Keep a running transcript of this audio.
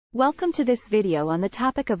Welcome to this video on the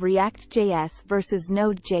topic of React.js versus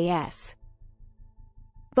Node.js.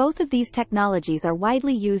 Both of these technologies are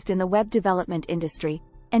widely used in the web development industry,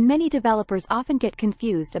 and many developers often get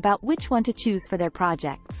confused about which one to choose for their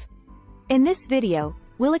projects. In this video,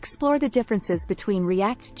 we'll explore the differences between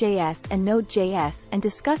React.js and Node.js and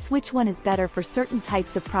discuss which one is better for certain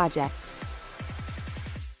types of projects.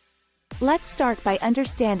 Let's start by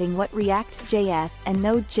understanding what React.js and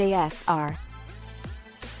Node.js are.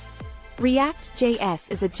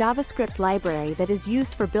 React.js is a JavaScript library that is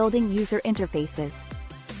used for building user interfaces.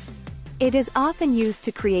 It is often used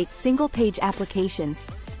to create single-page applications,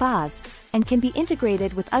 SPAs, and can be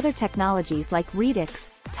integrated with other technologies like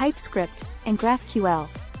Redux, TypeScript, and GraphQL.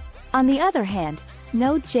 On the other hand,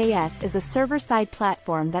 Node.js is a server-side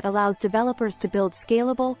platform that allows developers to build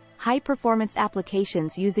scalable, high-performance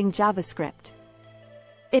applications using JavaScript.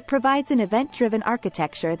 It provides an event-driven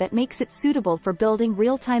architecture that makes it suitable for building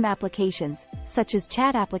real-time applications, such as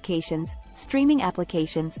chat applications, streaming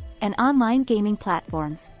applications, and online gaming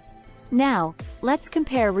platforms. Now, let's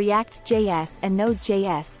compare React.js and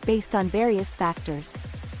Node.js based on various factors.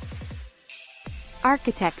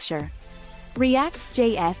 Architecture.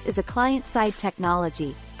 React.js is a client-side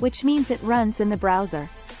technology, which means it runs in the browser.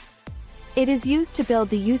 It is used to build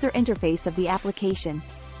the user interface of the application.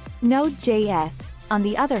 Node.js, on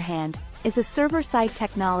the other hand, is a server-side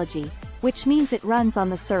technology, which means it runs on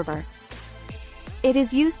the server. It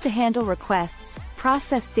is used to handle requests,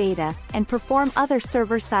 process data, and perform other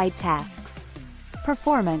server-side tasks.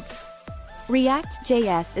 Performance.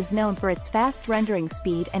 React.js is known for its fast rendering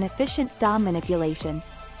speed and efficient DOM manipulation.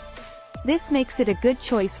 This makes it a good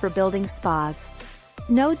choice for building SPAs.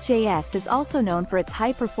 Node.js is also known for its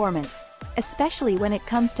high performance, especially when it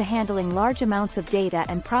comes to handling large amounts of data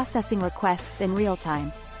and processing requests in real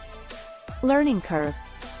time. Learning curve.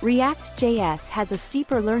 React.js has a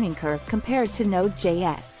steeper learning curve compared to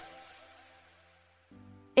Node.js.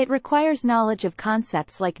 It requires knowledge of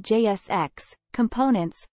concepts like JSX,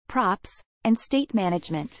 components, props, and state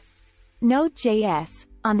management. Node.js,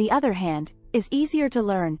 on the other hand, is easier to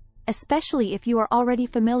learn, especially if you are already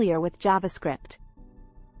familiar with JavaScript.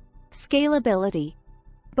 Scalability.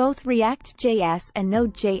 Both React.js and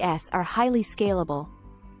Node.js are highly scalable.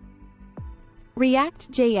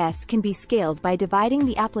 React.js can be scaled by dividing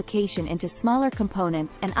the application into smaller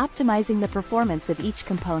components and optimizing the performance of each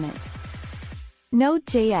component.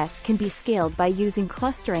 Node.js can be scaled by using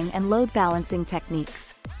clustering and load balancing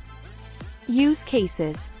techniques. Use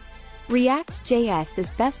cases. React.js is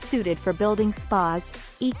best suited for building SPAs,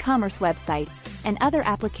 e-commerce websites, and other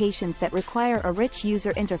applications that require a rich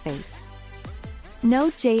user interface.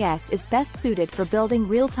 Node.js is best suited for building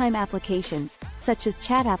real-time applications, such as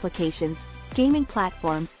chat applications, gaming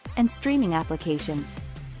platforms, and streaming applications.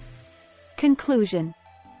 Conclusion.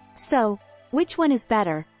 So, which one is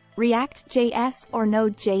better, React.js or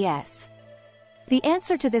Node.js? The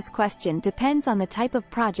answer to this question depends on the type of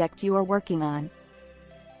project you are working on.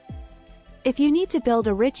 If you need to build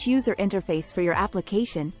a rich user interface for your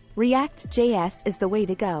application, React.js is the way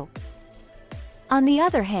to go. On the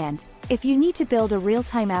other hand, if you need to build a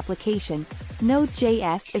real-time application,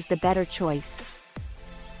 Node.js is the better choice.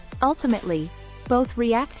 Ultimately, both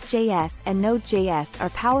React.js and Node.js are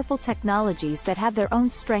powerful technologies that have their own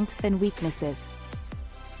strengths and weaknesses.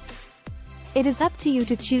 It is up to you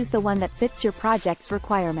to choose the one that fits your project's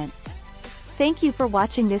requirements. Thank you for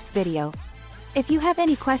watching this video. If you have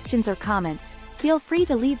any questions or comments, feel free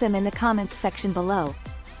to leave them in the comments section below.